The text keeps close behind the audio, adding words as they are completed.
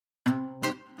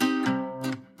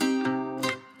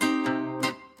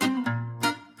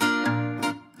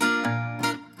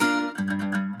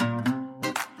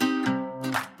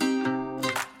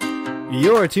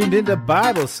You're tuned into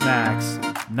Bible Snacks.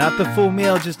 Not the full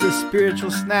meal, just a spiritual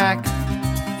snack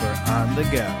for on the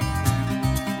go.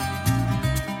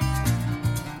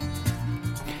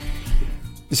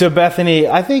 So Bethany,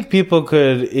 I think people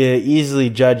could easily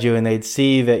judge you and they'd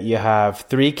see that you have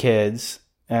 3 kids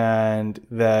and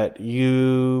that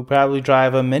you probably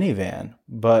drive a minivan,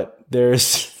 but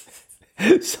there's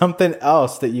something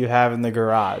else that you have in the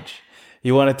garage.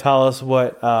 You want to tell us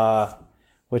what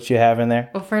you have in there?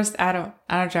 Well, first, I don't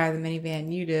drive the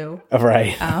minivan. You do.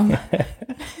 Right.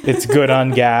 It's good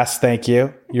on gas. Thank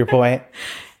you. Your point?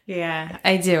 Yeah,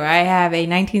 I do. I have a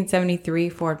 1973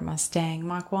 Ford Mustang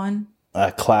Mach 1.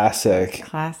 A classic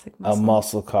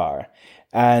muscle car.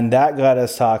 And that got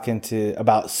us talking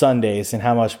about Sundays and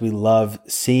how much we love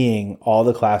seeing all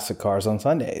the classic cars on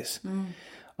Sundays.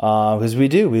 Because we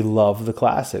love the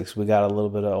classics. We got a little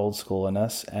bit of old school in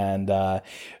us. And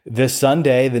this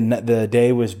Sunday, the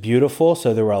day was beautiful.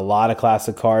 So there were a lot of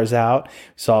classic cars out.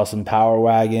 Saw some Power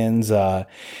Wagons,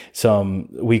 some,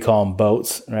 we call them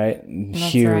boats, right?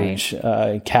 That's huge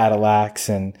right. Cadillacs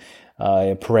and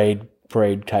parade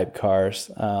type cars.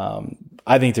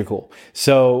 I think they're cool.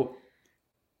 So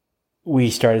we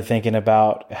started thinking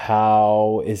about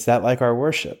how is that like our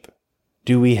worship?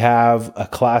 Do we have a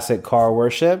classic car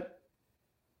worship?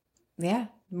 Yeah,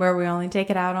 where we only take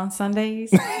it out on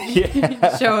Sundays.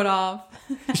 Yeah. Show it off.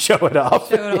 Show it off.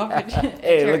 Show it off. At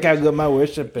Hey, church. look how good my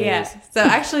worship is. Yeah. So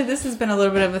actually, this has been a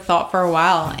little bit of a thought for a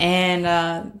while,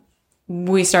 and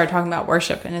we started talking about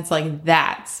worship, and it's like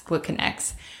that's what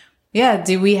connects. Yeah.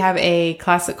 Do we have a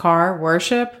classic car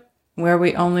worship where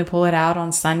we only pull it out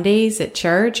on Sundays at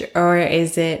church, or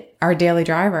is it our daily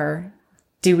driver?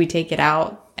 Do we take it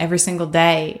out every single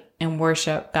day and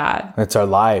worship God? It's our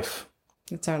life.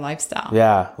 It's our lifestyle.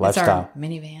 Yeah, lifestyle. It's our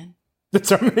minivan.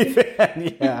 It's our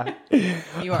minivan. Yeah.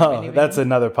 You are minivan. That's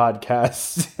another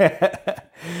podcast.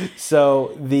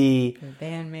 So the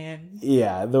van man.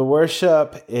 Yeah, the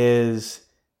worship is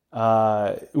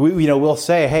we'll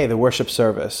say, hey, the worship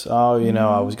service. Oh,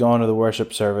 I was going to the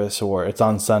worship service, or it's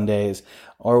on Sundays,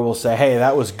 or we'll say, hey,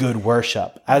 that was good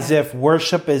worship, as if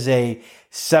worship is a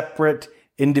separate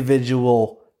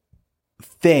individual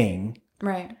thing,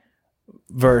 Right?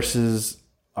 versus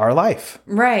our life.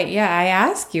 Right. Yeah. I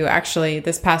asked you actually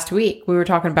this past week, we were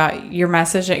talking about your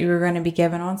message that you were going to be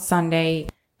given on Sunday.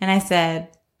 And I said,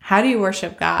 how do you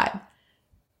worship God?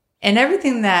 And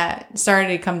everything that started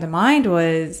to come to mind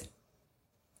was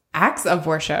acts of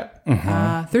worship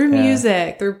through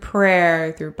music, through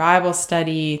prayer, through Bible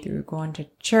study, through going to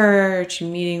church,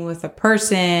 meeting with a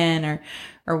person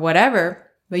or whatever.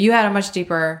 But you had a much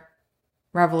deeper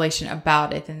revelation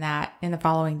about it than that in the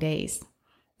following days.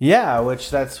 Yeah,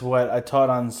 which that's what I taught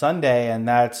on Sunday. And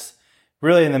that's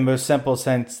really in the most simple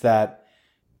sense that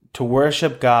to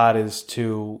worship God is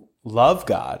to love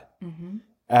God. Mm-hmm.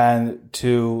 And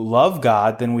to love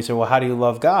God, then we say, well, how do you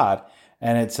love God?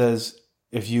 And it says,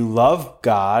 if you love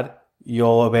God,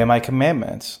 you'll obey my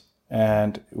commandments.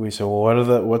 And we say,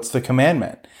 well, what's the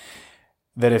commandment?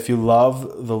 That if you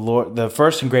love the Lord, the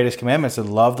first and greatest commandment is to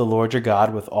love the Lord your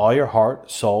God with all your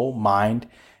heart, soul, mind,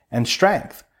 and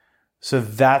strength. So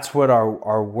that's what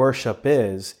our worship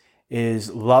is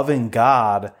loving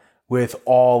God with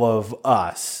all of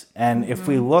us. And if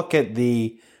we look at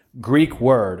the Greek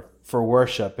word for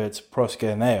worship, it's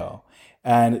proskuneo.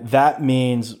 And that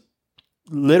means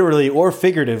literally or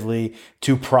figuratively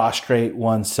to prostrate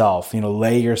oneself,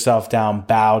 lay yourself down,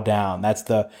 bow down. That's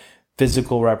the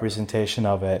physical representation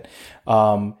of it.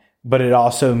 But it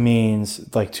also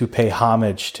means like to pay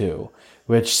homage to,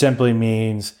 which simply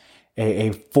means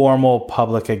a formal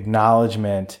public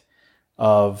acknowledgement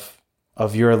of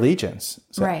your allegiance.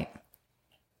 So, Right.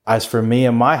 as for me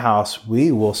and my house,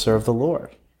 we will serve the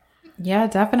Lord. Yeah,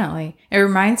 definitely. It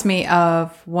reminds me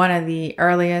of one of the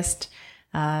earliest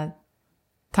times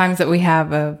that we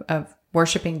have of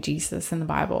worshiping Jesus in the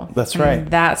Bible. That's right. And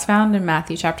that's found in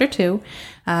Matthew chapter 2.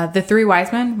 The 3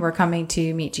 wise men were coming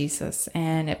to meet Jesus,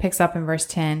 and it picks up in verse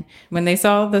 10. When they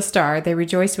saw the star, they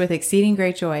rejoiced with exceeding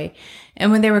great joy. And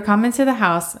when they were come into the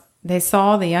house, they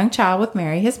saw the young child with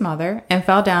Mary, his mother, and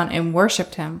fell down and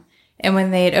worshipped him. And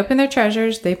when they had opened their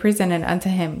treasures, they presented unto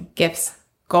him gifts,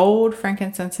 gold,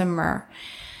 frankincense, and myrrh.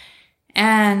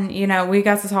 And, we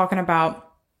got to talking about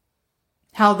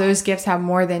how those gifts have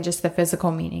more than just the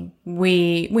physical meaning.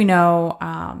 We know,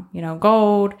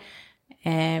 gold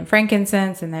and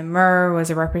frankincense, and then myrrh was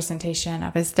a representation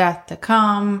of his death to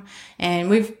come. And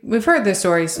we've heard those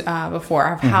stories before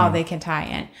of how they can tie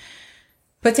in.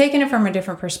 But taking it from a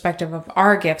different perspective of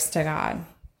our gifts to God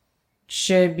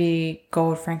should be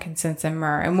gold, frankincense, and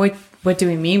myrrh. And what do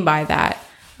we mean by that?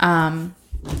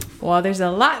 Well, there's a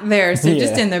lot there. So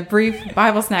just in the brief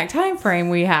Bible snack time frame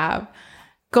we have,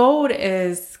 gold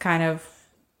is kind of,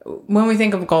 when we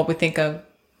think of gold, we think of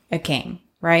a king,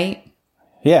 right?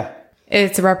 Yeah.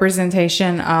 It's a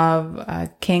representation of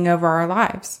a king over our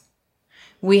lives.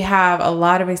 We have a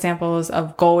lot of examples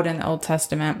of gold in the Old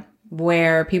Testament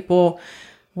where people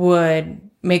would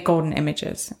make golden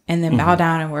images and then bow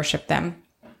down and worship them.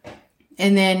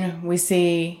 And then we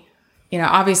see,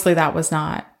 obviously that was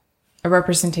not a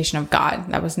representation of God.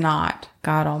 That was not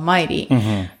God Almighty.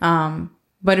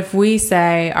 But if we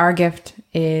say our gift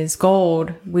is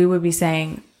gold, we would be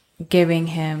saying giving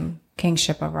him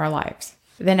kingship of our lives.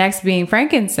 The next being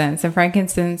frankincense, and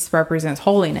frankincense represents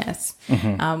holiness.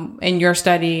 In your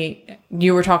study,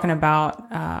 you were talking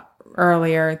about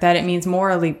earlier that it means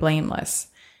morally blameless.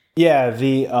 Yeah,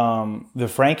 the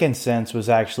frankincense was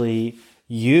actually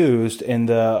used in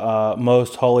the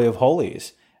most holy of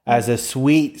holies as a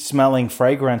sweet smelling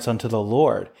fragrance unto the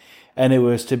Lord, and it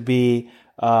was to be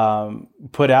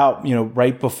put out,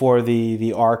 right before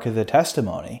the Ark of the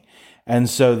Testimony. And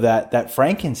so that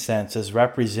frankincense is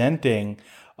representing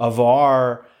of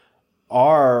our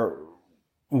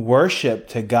worship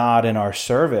to God in our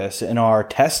service, in our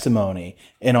testimony,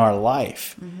 in our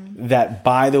life, that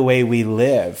by the way we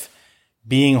live,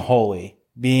 being holy,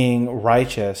 being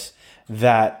righteous,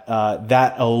 that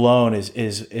alone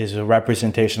is a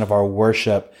representation of our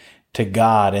worship to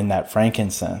God in that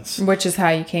frankincense. Which is how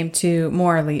you came to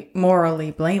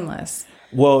morally blameless.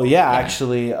 Well, yeah,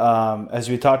 actually, as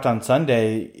we talked on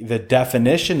Sunday, the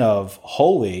definition of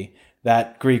holy,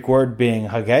 that Greek word being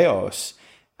hagios,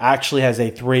 actually has a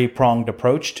three-pronged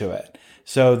approach to it.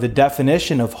 So the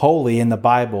definition of holy in the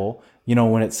Bible,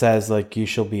 when it says like you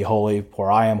shall be holy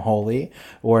for I am holy,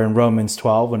 or in Romans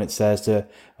 12 when it says to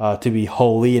be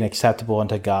holy and acceptable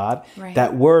unto God, right.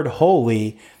 That word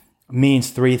holy means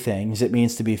three things. It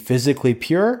means to be physically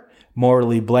pure,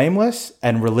 morally blameless,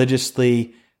 and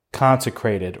religiously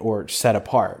consecrated or set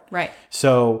apart. Right.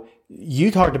 So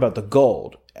you talked about the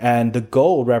gold, and the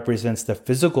gold represents the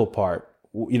physical part.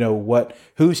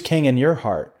 Who's king in your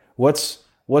heart? What's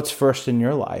first in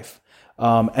your life?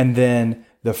 And then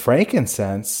the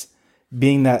frankincense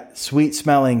being that sweet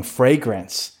smelling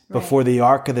fragrance before the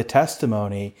Ark of the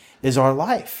Testimony is our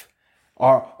life,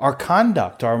 our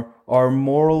conduct, our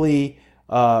morally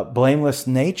blameless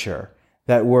nature,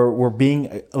 that we're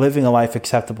living a life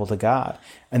acceptable to God.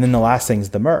 And then the last thing is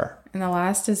the myrrh. And the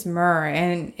last is myrrh,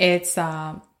 and it's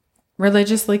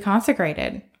religiously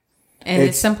consecrated in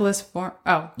its simplest form.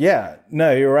 Oh, yeah,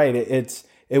 no, you're right.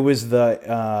 It was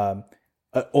the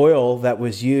oil that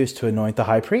was used to anoint the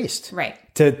high priest, right?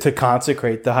 To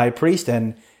consecrate the high priest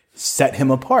and set him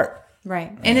apart,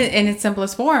 right? And in its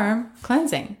simplest form,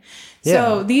 cleansing.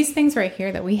 So these things right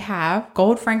here that we have: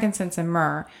 gold, frankincense, and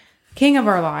myrrh, king of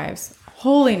our lives,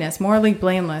 holiness, morally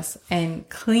blameless, and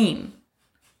clean.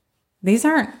 These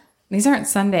aren't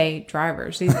Sunday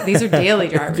drivers. These are daily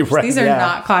drivers. Right, these are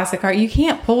not classic cars. You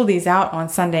can't pull these out on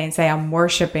Sunday and say, I'm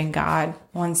worshiping God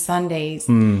on Sundays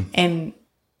and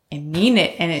mean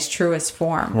it in its truest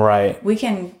form. Right. We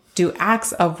can do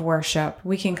acts of worship.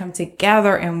 We can come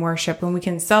together and worship, and we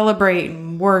can celebrate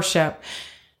and worship.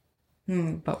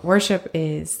 But worship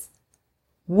is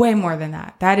way more than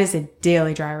that. That is a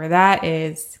daily driver. That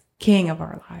is king of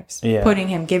our lives. Yeah.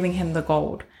 Giving him the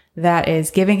gold. That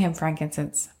is giving him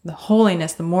frankincense, the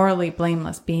holiness, the morally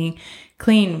blameless, being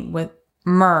clean with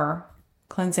myrrh,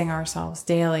 cleansing ourselves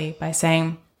daily by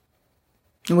saying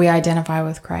we identify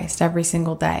with Christ every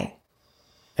single day.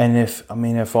 And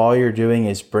if all you're doing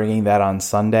is bringing that on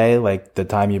Sunday, like the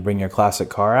time you bring your classic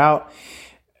car out,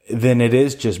 then it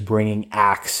is just bringing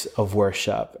acts of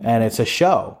worship, and it's a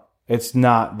show. It's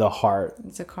not the heart.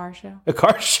 It's a car show. A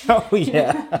car show,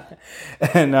 yeah.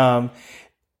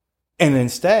 And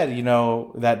instead,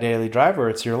 that daily driver,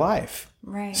 it's your life.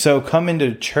 Right. So coming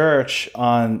to church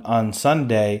on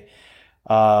Sunday,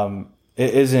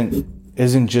 it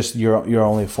isn't just your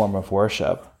only form of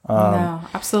worship. No,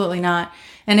 absolutely not.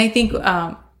 And I think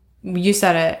you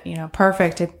said it,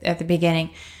 perfect at the beginning.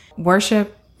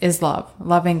 Worship is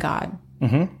loving God.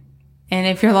 Mm-hmm. And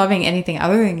if you're loving anything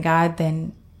other than God,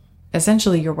 then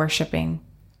essentially you're worshiping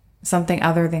something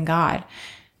other than God.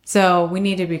 So we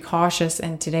need to be cautious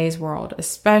in today's world,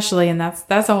 especially, and that's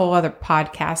a whole other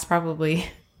podcast, probably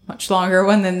much longer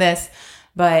one than this,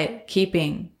 but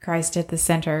keeping Christ at the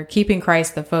center, keeping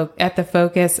Christ at the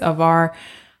focus of our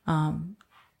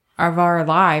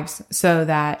lives, so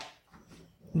that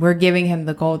we're giving him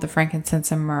the gold, the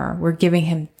frankincense, and myrrh. We're giving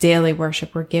him daily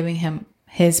worship. We're giving him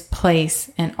his place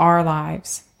in our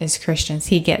lives as Christians.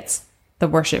 He gets the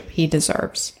worship he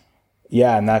deserves.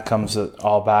 Yeah, and that comes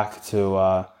all back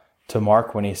to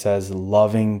Mark when he says,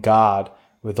 loving God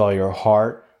with all your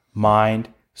heart, mind,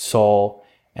 soul,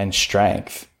 and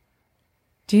strength.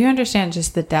 Do you understand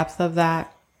just the depth of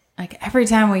that? Like every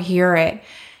time we hear it,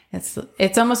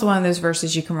 it's almost one of those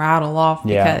verses you can rattle off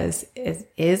because it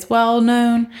is well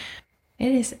known.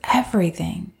 It is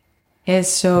everything. It is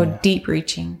so deep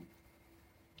reaching.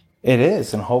 It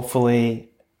is, and hopefully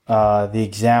the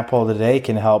example today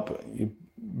can help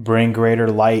bring greater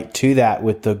light to that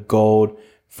with the gold,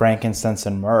 frankincense,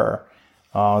 and myrrh.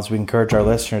 As we encourage our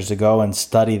listeners to go and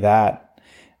study that.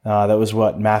 That was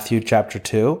Matthew chapter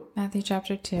 2? Matthew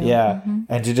chapter 2. Yeah. Mm-hmm.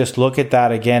 And to just look at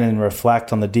that again and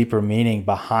reflect on the deeper meaning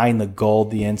behind the gold,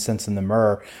 the incense, and the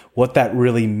myrrh, what that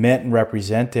really meant and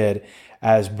represented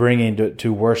as bringing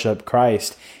to worship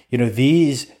Christ. You know,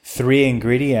 these three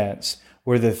ingredients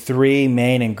were the three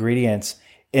main ingredients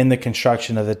in the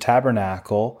construction of the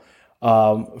tabernacle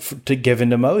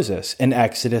given to Moses in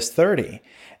Exodus 30.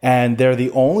 And they're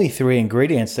the only three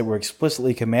ingredients that were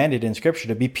explicitly commanded in Scripture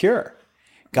to be pure.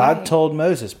 God told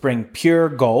Moses, bring pure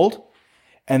gold.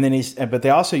 And then but they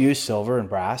also used silver and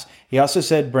brass. He also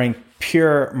said, bring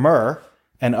pure myrrh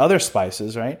and other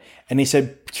spices, right? And he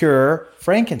said, pure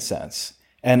frankincense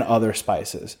and other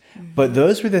spices. Mm-hmm. But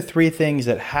those were the three things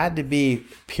that had to be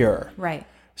pure. Right.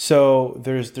 So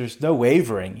there's no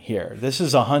wavering here. This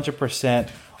is 100%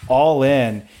 all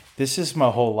in. This is my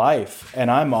whole life. And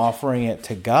I'm offering it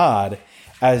to God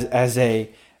as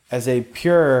a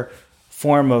pure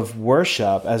form of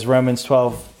worship, as Romans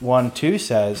 12:1-2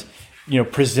 says,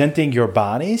 presenting your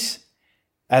bodies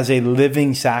as a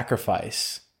living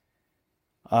sacrifice.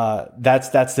 That's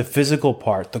the physical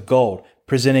part, the gold,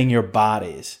 presenting your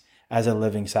bodies as a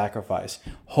living sacrifice,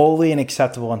 holy and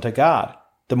acceptable unto God,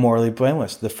 the morally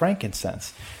blameless, the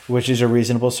frankincense, which is a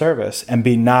reasonable service, and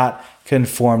be not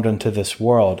conformed unto this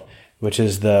world, which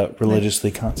is the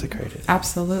religiously consecrated.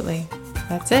 Absolutely.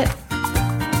 That's it.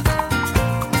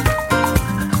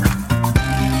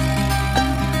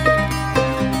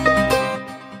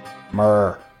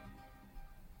 Myrrh.